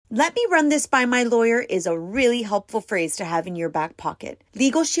Let me run this by my lawyer is a really helpful phrase to have in your back pocket.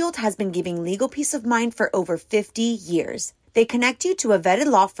 Legal Shield has been giving legal peace of mind for over 50 years. They connect you to a vetted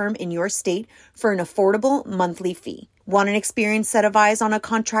law firm in your state for an affordable monthly fee. Want an experienced set of eyes on a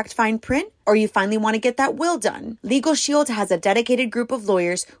contract fine print? Or you finally want to get that will done? Legal Shield has a dedicated group of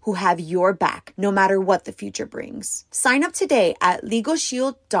lawyers who have your back, no matter what the future brings. Sign up today at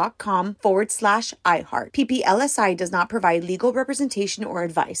LegalShield.com/iHeart. PPLSI does not provide legal representation or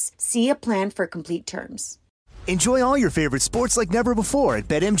advice. See a plan for complete terms. Enjoy all your favorite sports like never before at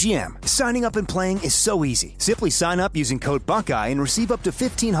BetMGM. Signing up and playing is so easy. Simply sign up using code Buckeye and receive up to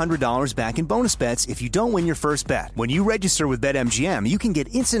 $1,500 back in bonus bets if you don't win your first bet. When you register with BetMGM, you can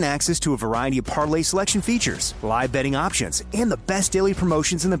get instant access to a variety of parlay selection features, live betting options, and the best daily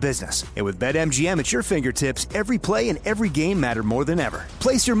promotions in the business. And with BetMGM at your fingertips, every play and every game matter more than ever.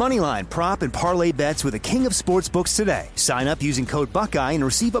 Place your moneyline, prop, and parlay bets with the king of sportsbooks today. Sign up using code Buckeye and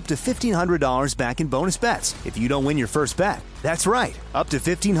receive up to $1,500 back in bonus bets if you don't win your first bet. That's right, up to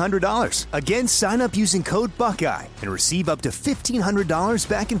 $1,500. Again, sign up using code Buckeye and receive up to $1,500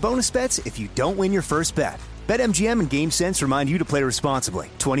 back in bonus bets if you don't win your first bet. BetMGM and GameSense remind you to play responsibly.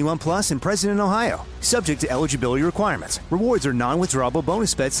 21 plus and present in Ohio. Subject to eligibility requirements. Rewards are non-withdrawable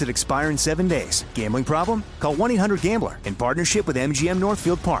bonus bets that expire in 7 days. Gambling problem? Call 1-800-GAMBLER in partnership with MGM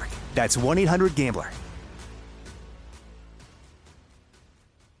Northfield Park. That's 1-800-GAMBLER.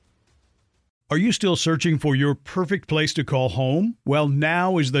 Are you still searching for your perfect place to call home? Well,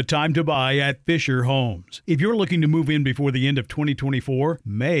 now is the time to buy at Fisher Homes. If you're looking to move in before the end of 2024,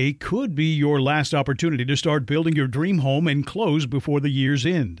 May could be your last opportunity to start building your dream home and close before the year's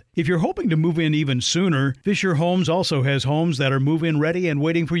end. If you're hoping to move in even sooner, Fisher Homes also has homes that are move-in ready and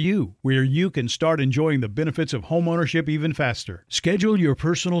waiting for you, where you can start enjoying the benefits of homeownership even faster. Schedule your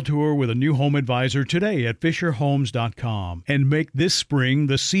personal tour with a new home advisor today at FisherHomes.com and make this spring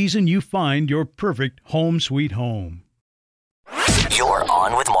the season you find your perfect home sweet home. You're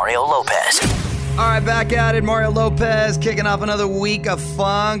on with Mario Lopez. All right, back at it. Mario Lopez kicking off another week of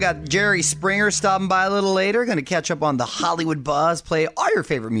fun. Got Jerry Springer stopping by a little later. Going to catch up on the Hollywood buzz, play all your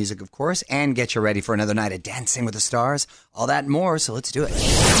favorite music, of course, and get you ready for another night of Dancing with the Stars. All that and more, so let's do it.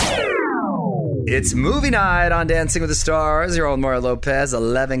 It's movie night on Dancing with the Stars. You're on with Mario Lopez.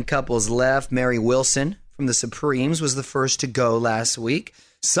 11 couples left. Mary Wilson from the Supremes was the first to go last week.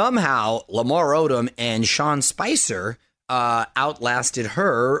 Somehow, Lamar Odom and Sean Spicer outlasted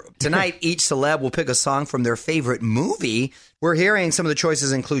her. Tonight, each celeb will pick a song from their favorite movie. We're hearing some of the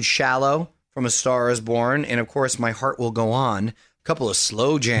choices include Shallow from A Star Is Born and, of course, My Heart Will Go On. A couple of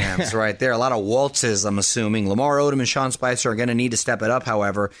slow jams right there. A lot of waltzes, I'm assuming. Lamar Odom and Sean Spicer are going to need to step it up,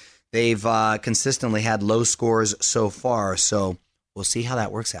 however. They've consistently had low scores so far, so we'll see how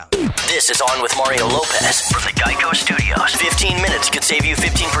that works out. This is On with Mario Lopez from the Geico Studios. 15 minutes could save you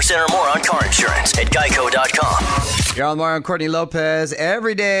 15% or more on car insurance at geico.com. You're on Mario and Courtney Lopez.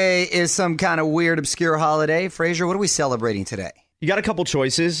 Every day is some kind of weird, obscure holiday. Fraser, what are we celebrating today? You got a couple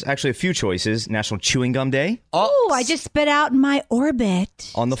choices, actually a few choices. National Chewing Gum Day. Oh, I just spit out in my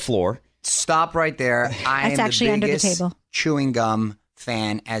orbit. On the floor. Stop right there. That's actually under the table. Chewing gum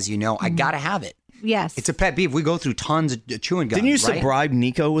fan, as you know. I got to have it. Yes. It's a pet peeve. We go through tons of chewing gum. Didn't you used to bribe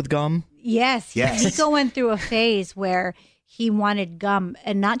Nico with gum? Yes. Nico went through a phase where he wanted gum,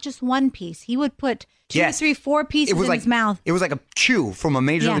 and not just one piece. He would put 2, 3, 4 pieces in his mouth. It was like a chew from a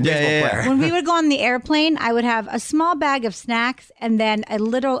Major League Baseball player. When we would go on the airplane, I would have a small bag of snacks and then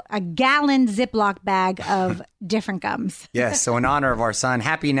a gallon Ziploc bag of different gums. Yes, so in honor of our son,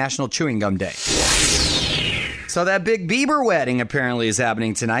 happy National Chewing Gum Day. So that big Bieber wedding apparently is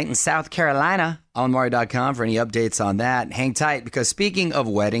happening tonight in South Carolina. On Mario.com for any updates on that. Hang tight, because speaking of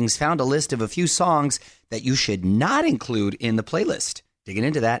weddings, found a list of a few songs that you should not include in the playlist. Digging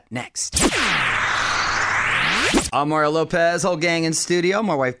into that next. I'm Mario Lopez, whole gang in studio.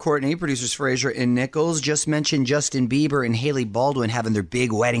 My wife Courtney, producers Fraser and Nichols. Just mentioned Justin Bieber and Hailey Baldwin having their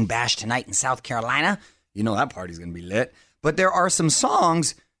big wedding bash tonight in South Carolina. You know that party's going to be lit. But there are some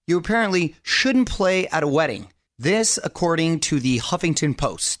songs you apparently shouldn't play at a wedding. This, according to the Huffington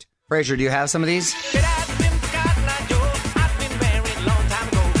Post. Fraser, do you have some of these?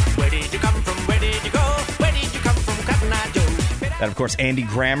 That, of course, Andy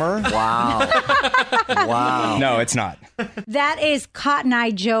Grammer. Wow. Wow. No, it's not. That is Cotton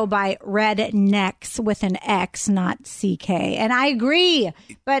Eye Joe by Rednex with an X, not CK. And I agree,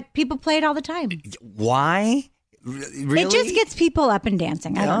 but people play it all the time. Why? Really? It just gets people up and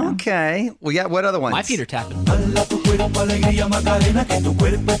dancing. I don't know. Okay. Well, yeah, what other ones? My feet are tapping.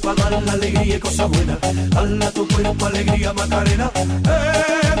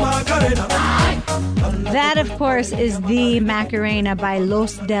 That, of course, is the Macarena by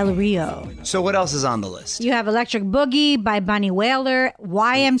Los Del Rio. So what else is on the list? You have Electric Boogie by Bunny Wailer,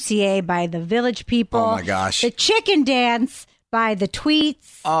 YMCA by the Village People. Oh, my gosh. The Chicken Dance by the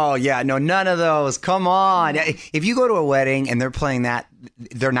Tweets. Oh, yeah. No, none of those. Come on. If you go to a wedding and they're playing that,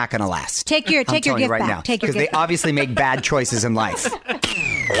 they're not going to last. Take your gift right back. Because they obviously make bad choices in life.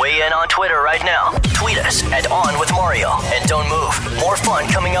 Weigh in on Twitter right now. Tweet us at On With Mario. And don't move. More fun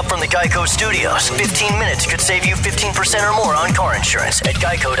coming up from the Geico Studios. 15 minutes could save you 15% or more on car insurance at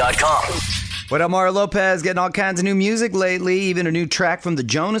geico.com. What up, Mario Lopez? Getting all kinds of new music lately. Even a new track from the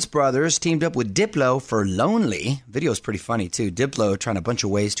Jonas Brothers teamed up with Diplo for Lonely. Video's pretty funny, too. Diplo trying a bunch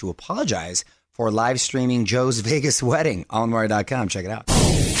of ways to apologize for live streaming Joe's Vegas wedding. OnMario.com. Check it out.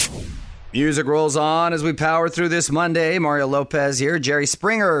 Music rolls on as we power through this Monday. Mario Lopez here. Jerry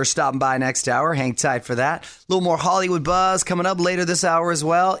Springer stopping by next hour. Hang tight for that. A little more Hollywood buzz coming up later this hour as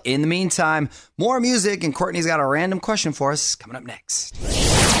well. In the meantime, more music, and Courtney's got a random question for us coming up next.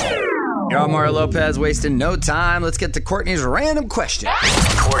 Yo, Mario Lopez, wasting no time. Let's get to Courtney's random question.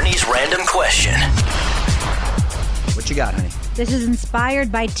 Courtney's random question. What you got, honey? This is inspired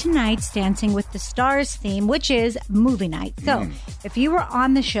by tonight's Dancing with the Stars theme, which is movie night. So, if you were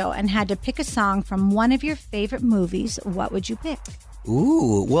on the show and had to pick a song from one of your favorite movies, what would you pick?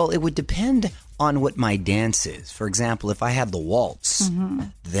 Ooh, well, it would depend on what my dance is. For example, if I had the waltz,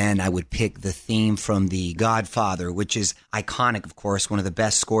 then I would pick the theme from The Godfather, which is iconic, of course, one of the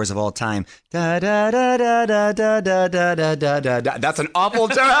best scores of all time. Da da da da da da da da da da da. That's an awful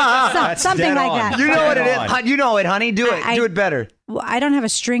Something like that. You know what it is. You know it, honey. Do it. Do it better. Well, I don't have a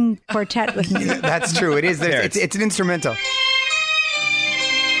string quartet with me. That's true. It is. It's an instrumental.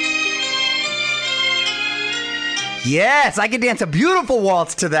 Yes, I could dance a beautiful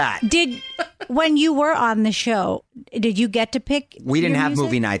waltz to that. When you were on the show, did you get to pick? We didn't have music?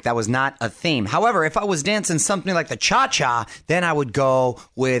 movie night. That was not a theme. However, if I was dancing something like the cha-cha, then I would go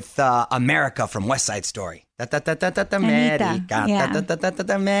with America from West Side Story. America.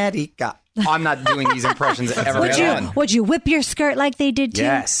 I'm not doing these impressions ever again. Would you whip your skirt like they did too?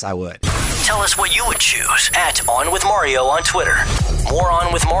 Yes, I would. Tell us what you would choose at On With Mario on Twitter. More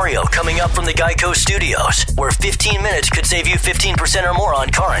On With Mario coming up from the Geico Studios, where 15 minutes could save you 15% or more on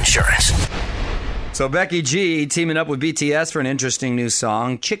car insurance. So Becky G teaming up with BTS for an interesting new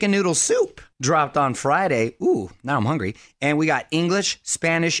song, Chicken Noodle Soup, dropped on Friday. Ooh, now I'm hungry. And we got English,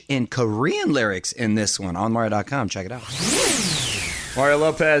 Spanish, and Korean lyrics in this one on Mario.com. Check it out. Mario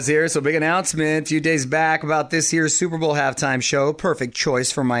Lopez here. So big announcement a few days back about this year's Super Bowl halftime show. Perfect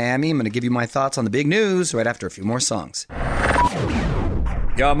choice for Miami. I'm going to give you my thoughts on the big news right after a few more songs.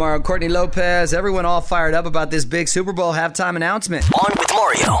 Yo, Mario, Courtney Lopez. Everyone all fired up about this big Super Bowl halftime announcement. On With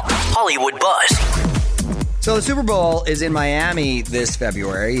Mario, Hollywood Buzz. So the Super Bowl is in Miami this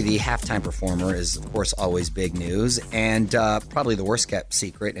February. The halftime performer is, of course, always big news. And probably the worst kept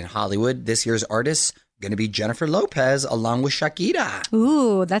secret in Hollywood. This year's artist going to be Jennifer Lopez along with Shakira.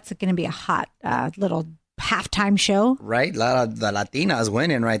 Ooh, that's going to be a hot little halftime show. Right? A lot of the Latinas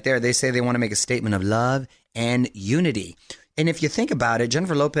winning right there. They say they want to make a statement of love and unity. And if you think about it,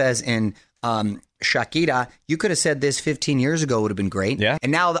 Jennifer Lopez and Shakira, you could have said this 15 years ago would have been great. Yeah.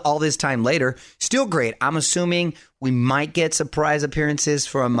 And now all this time later, still great. I'm assuming we might get surprise appearances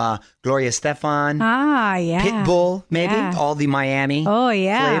from Gloria Estefan. Ah, yeah. Pitbull, maybe. Yeah. All the Miami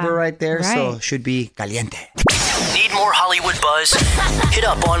flavor right there. Right. So should be caliente. Need more Hollywood buzz? Hit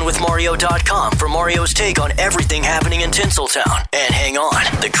up OnWithMario.com for Mario's take on everything happening in Tinseltown. And hang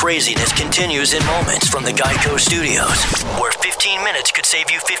on, the craziness continues in moments from the Geico Studios, where 15 minutes could save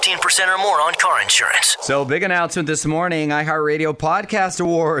you 15% or more on car insurance. So big announcement this morning, iHeartRadio Podcast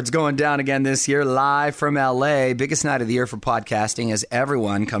Awards going down again this year, live from LA. Biggest night of the year for podcasting as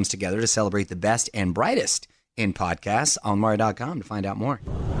everyone comes together to celebrate the best and brightest in podcasts. On Mario.com to find out more.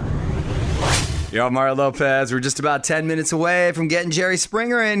 Yo, Mario Lopez. We're just about 10 minutes away from getting Jerry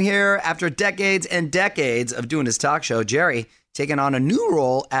Springer in here after decades and decades of doing his talk show. Jerry taking on a new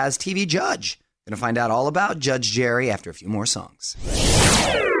role as TV judge. Going to find out all about Judge Jerry after a few more songs.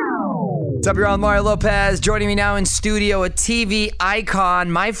 What's up, you're on Mario Lopez. Joining me now in studio, a TV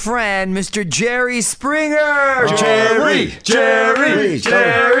icon, my friend, Mr. Jerry Springer. Jerry.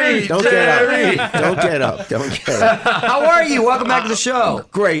 Don't get up. How are you? Welcome back to the show.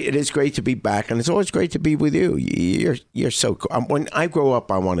 Great. It is great to be back, and it's always great to be with you. You're so cool. When I grow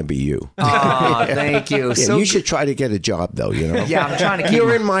up, I want to be you. Oh, thank you. Yeah, so you should try to get a job, though, you know? Yeah, I'm trying to keep...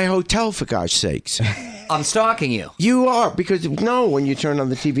 You're in my hotel, for gosh sakes. I'm stalking you. You are, because, when you turn on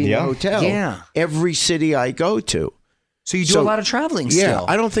the TV in the hotel, Yeah. every city I go to. So you do a lot of traveling still.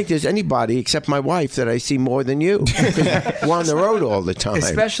 I don't think there's anybody except my wife that I see more than you. We're on the road all the time.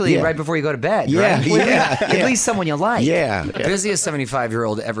 Especially right before you go to bed, right? At least someone you like. Yeah. Busiest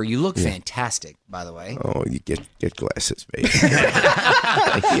 75-year-old ever. You look fantastic, by the way. Oh, you get glasses, baby.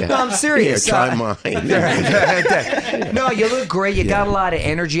 No, I'm serious. Try mine. No, you look great. You got a lot of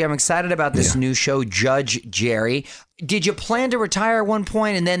energy. I'm excited about this new show, Judge Jerry. Did you plan to retire at one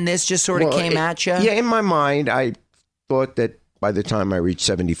point and then this just sort of came at you? Yeah, in my mind, I thought that by the time I reached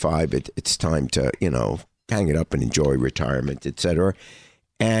 75, it's time to, hang it up and enjoy retirement, etc.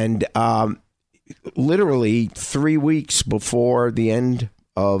 And literally 3 weeks before the end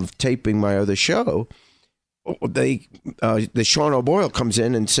of taping my other show, the Sean O'Boyle comes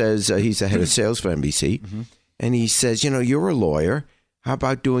in and says, he's the head of sales for NBC, and he says, you're a lawyer. How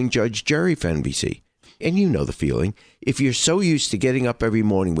about doing Judge Jerry for NBC? And you know the feeling. If you're so used to getting up every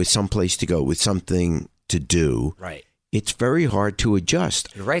morning with some place to go, with something to do, right, it's very hard to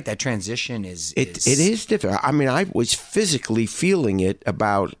adjust. You're right. That transition is... It is difficult. I mean, I was physically feeling it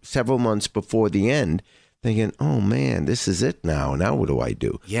about several months before the end, thinking, oh, man, this is it now. Now what do I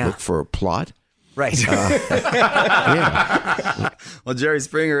do? Yeah. Look for a plot? Right. Well, Jerry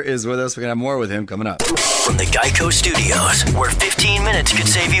Springer is with us. We're going to have more with him coming up. From the Geico Studios, where 15 minutes could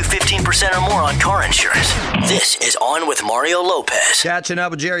save you 15% or more on car insurance. This is On with Mario Lopez. Catching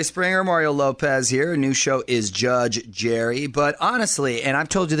up with Jerry Springer, Mario Lopez here. A new show is Judge Jerry. But honestly, and I've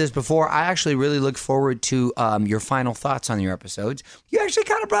told you this before, I actually really look forward to your final thoughts on your episodes. You actually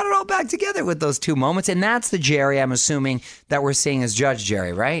kind of brought it all back together with those two moments. And that's the Jerry, I'm assuming, that we're seeing as Judge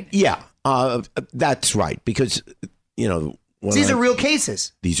Jerry, right? Yeah, that's right. Because, these are real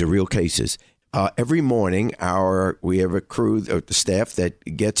cases. These are real cases. Every morning, we have a crew, the staff that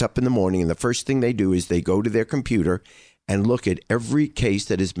gets up in the morning, and the first thing they do is they go to their computer and look at every case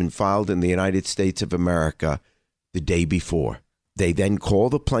that has been filed in the United States of America the day before. They then call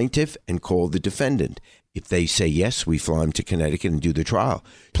the plaintiff and call the defendant. If they say yes, we fly them to Connecticut and do the trial.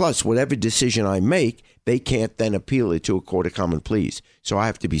 Plus, whatever decision I make, they can't then appeal it to a court of common pleas. So I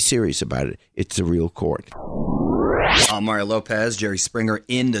have to be serious about it. It's a real court. I'm Mario Lopez, Jerry Springer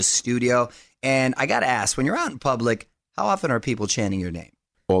in the studio. And I got to ask, when you're out in public, how often are people chanting your name?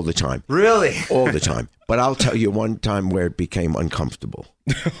 All the time. Really? All the time. But I'll tell you one time where it became uncomfortable.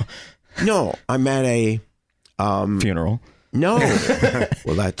 No, I'm at a... funeral. No.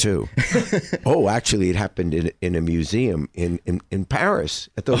 Well, that too. Oh, actually, it happened in a museum in Paris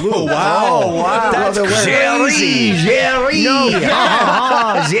at the Louvre. Oh, wow. That's crazy. Jerry. No.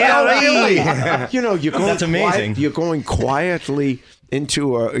 Jerry. You're going That's amazing. You're going quietly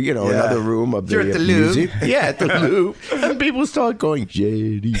into another room of the You're at the Louvre. museum. Yeah, at the Louvre. And people start going,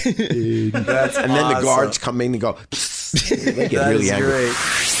 Jerry. And then the guards come in and go, they get really angry. Great.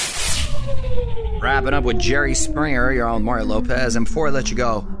 Wrapping up with Jerry Springer. You're on Mario Lopez. And before I let you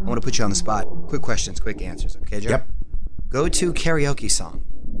go, I want to put you on the spot. Quick questions, quick answers. Okay, Jerry? Yep. Go-to karaoke song.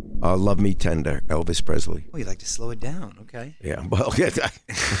 Love Me Tender, Elvis Presley. Oh, you like to slow it down. Okay. Yeah, well,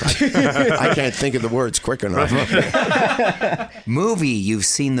 I can't think of the words quick enough. Movie you've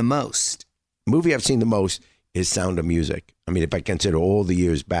seen the most. Movie I've seen the most is Sound of Music. I mean, if I consider all the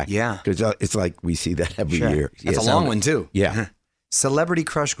years back. Yeah. Because it's like we see that every year. That's a long one, too. Yeah. Celebrity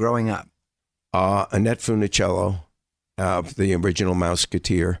crush growing up. Annette Funicello, the original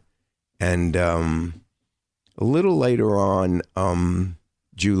Mouseketeer. And a little later on,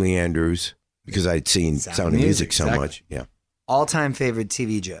 Julie Andrews, because I'd seen Sound of Music so much. Yeah. All-time favorite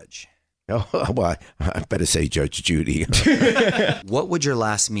TV judge. Oh, well, I better say Judge Judy. What would your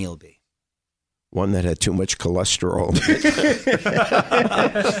last meal be? One that had too much cholesterol.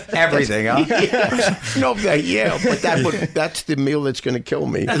 Everything, huh? But that's the meal that's going to kill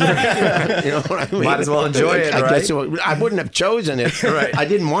me. You know what I mean? Might as well enjoy it, right? I guess I wouldn't have chosen it. Right. I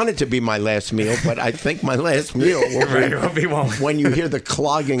didn't want it to be my last meal, but I think my last meal will be when you hear the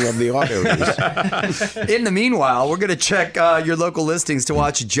clogging of the arteries. In the meanwhile, we're going to check your local listings to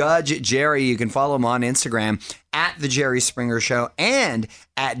watch Judge Jerry. You can follow him on Instagram at The Jerry Springer Show and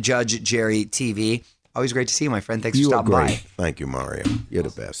at Judge Jerry TV. Always great to see you, my friend. Thanks for stopping by. Thank you, Mario. You're the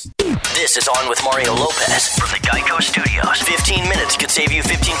best. This is On with Mario Lopez from the Geico Studios. 15 minutes could save you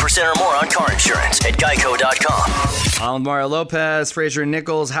 15% or more on car insurance at geico.com. I'm Mario Lopez, Fraser and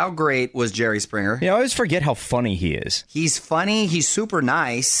Nichols. How great was Jerry Springer? I always forget how funny he is. He's funny. He's super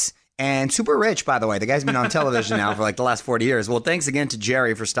nice. And super rich, by the way. The guy's been on television now for like the last 40 years. Well, thanks again to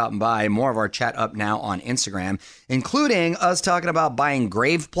Jerry for stopping by. More of our chat up now on Instagram, including us talking about buying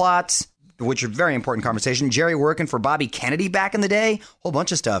grave plots, which are a very important conversation. Jerry working for Bobby Kennedy back in the day. Whole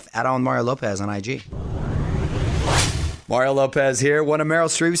bunch of stuff. Add on Mario Lopez on IG. Mario Lopez here. One of Meryl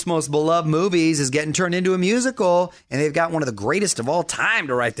Streep's most beloved movies is getting turned into a musical, and they've got one of the greatest of all time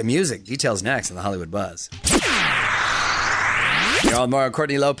to write the music. Details next on the Hollywood Buzz. You're on Mario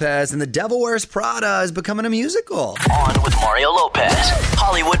Courtney Lopez, and The Devil Wears Prada is becoming a musical. On with Mario Lopez,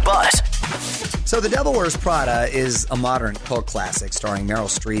 Hollywood Buzz. So The Devil Wears Prada is a modern cult classic starring Meryl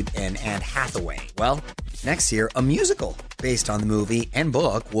Streep and Anne Hathaway. Well, next year, a musical based on the movie and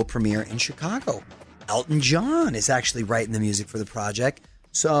book will premiere in Chicago. Elton John is actually writing the music for the project,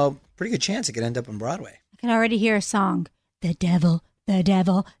 so pretty good chance it could end up on Broadway. I can already hear a song, The Devil, the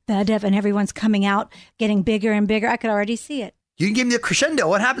Devil, the Devil, and everyone's coming out, getting bigger and bigger. I could already see it. You can give me the crescendo.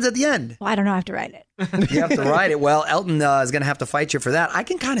 What happens at the end? Well, I don't know. I have to write it. You have to write it. Well, Elton is going to have to fight you for that. I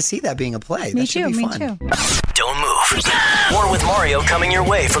can kind of see that being a play. Me That should too, be me fun. too. Don't move. More with Mario coming your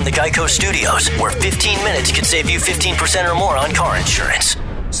way from the Geico Studios, where 15 minutes could save you 15% or more on car insurance.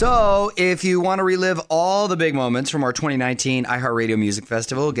 So, if you want to relive all the big moments from our 2019 iHeartRadio Music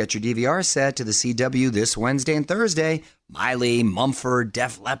Festival, get your DVR set to the CW this Wednesday and Thursday. Miley, Mumford,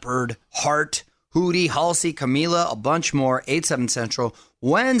 Def Leppard, Heart, Hootie, Halsey, Camila, a bunch more, 8/7 Central,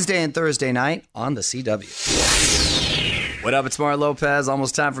 Wednesday and Thursday night on the CW. What up, it's Mario Lopez.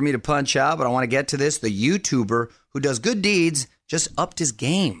 Almost time for me to punch out, but I want to get to this. The YouTuber who does good deeds just upped his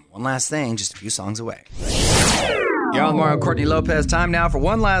game. One last thing, just a few songs away. You're on Mario Courtney Lopez. Time now for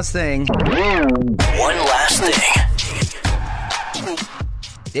one last thing. One last thing.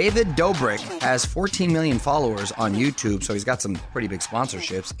 David Dobrik has 14 million followers on YouTube, so he's got some pretty big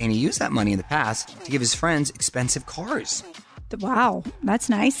sponsorships, and he used that money in the past to give his friends expensive cars. Wow, that's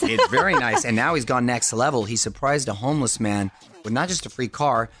nice. It's very nice, and now he's gone next level. He surprised a homeless man with not just a free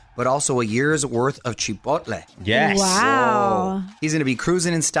car, but also a year's worth of Chipotle. Yes. Wow. He's going to be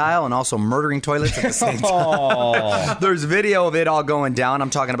cruising in style and also murdering toilets at the same time. There's video of it all going down. I'm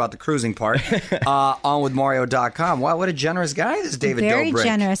talking about the cruising part. OnWithMario.com. Wow, what a generous guy this David Very Dobrik.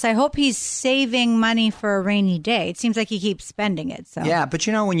 generous. I hope he's saving money for a rainy day. It seems like he keeps spending it. So Yeah, but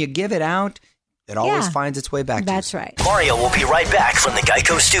you know, when you give it out, it always finds its way back to you. That's right. Mario will be right back from the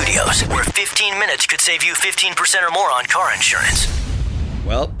Geico Studios, where 15 minutes could save you 15% or more on car insurance.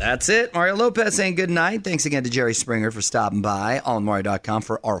 Well, that's it. Mario Lopez saying good night. Thanks again to Jerry Springer for stopping by. OnWithMario.com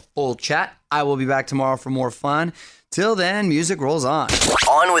for our full chat. I will be back tomorrow for more fun. Till then, music rolls on.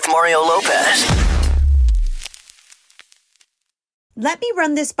 On with Mario Lopez. Let me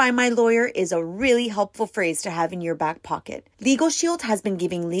run this by my lawyer is a really helpful phrase to have in your back pocket. Legal Shield has been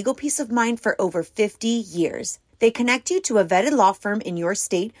giving legal peace of mind for over 50 years. They connect you to a vetted law firm in your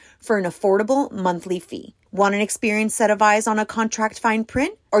state for an affordable monthly fee. Want an experienced set of eyes on a contract fine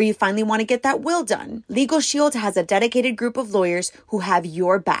print? Or you finally want to get that will done? Legal Shield has a dedicated group of lawyers who have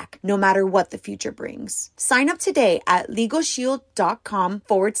your back, no matter what the future brings. Sign up today at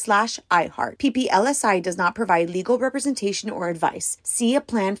LegalShield.com/iHeart. PPLSI does not provide legal representation or advice. See a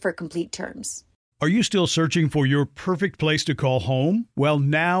plan for complete terms. Are you still searching for your perfect place to call home? Well,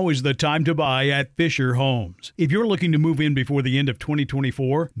 now is the time to buy at Fisher Homes. If you're looking to move in before the end of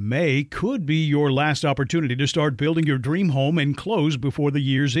 2024, May could be your last opportunity to start building your dream home and close before the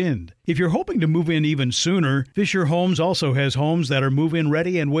year's end. If you're hoping to move in even sooner, Fisher Homes also has homes that are move-in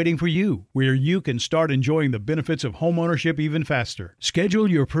ready and waiting for you, where you can start enjoying the benefits of homeownership even faster. Schedule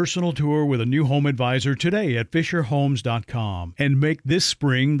your personal tour with a new home advisor today at FisherHomes.com and make this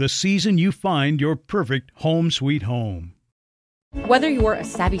spring the season you find your perfect home sweet home. Whether you're a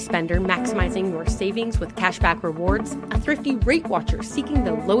savvy spender maximizing your savings with cashback rewards, a thrifty rate watcher seeking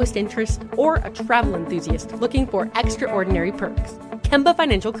the lowest interest, or a travel enthusiast looking for extraordinary perks, Kemba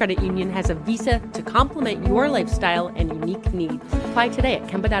Financial Credit Union has a visa to complement your lifestyle and unique needs. Apply today at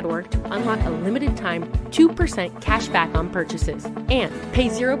Kemba.org to unlock a limited time 2% cash back on purchases and pay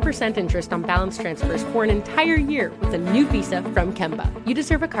 0% interest on balance transfers for an entire year with a new visa from Kemba. You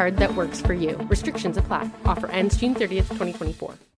deserve a card that works for you. Restrictions apply. Offer ends June 30th, 2024.